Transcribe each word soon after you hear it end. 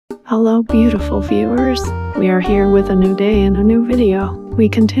Hello beautiful viewers, we are here with a new day and a new video. We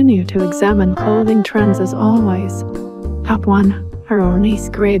continue to examine clothing trends as always. Top 1. Her Ornice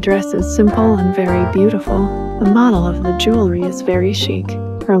gray dress is simple and very beautiful. The model of the jewelry is very chic.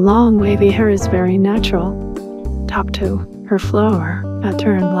 Her long wavy hair is very natural. Top 2. Her flower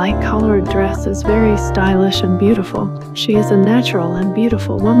pattern light colored dress is very stylish and beautiful. She is a natural and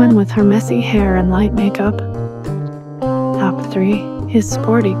beautiful woman with her messy hair and light makeup. Top 3. His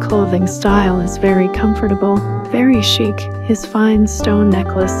sporty clothing style is very comfortable, very chic. His fine stone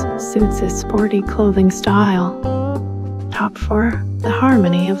necklace suits his sporty clothing style. Top 4. The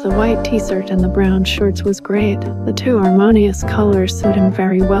harmony of the white t-shirt and the brown shorts was great. The two harmonious colors suit him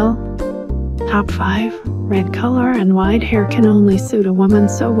very well. Top 5. Red color and wide hair can only suit a woman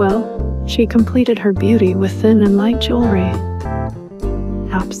so well. She completed her beauty with thin and light jewelry.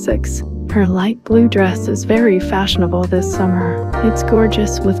 Top 6. Her light blue dress is very fashionable this summer. It's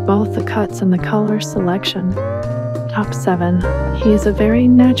gorgeous with both the cuts and the color selection. Top 7. He is a very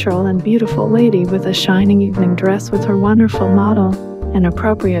natural and beautiful lady with a shining evening dress with her wonderful model and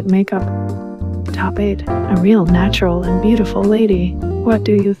appropriate makeup. Top 8. A real natural and beautiful lady. What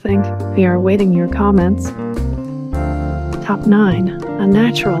do you think? We are awaiting your comments. Top 9. A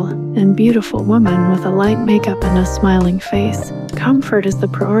natural and beautiful woman with a light makeup and a smiling face. Comfort is the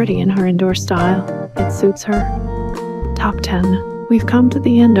priority in her indoor style. It suits her. Top 10. We've come to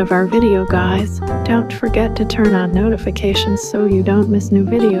the end of our video, guys. Don't forget to turn on notifications so you don't miss new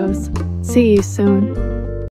videos. See you soon.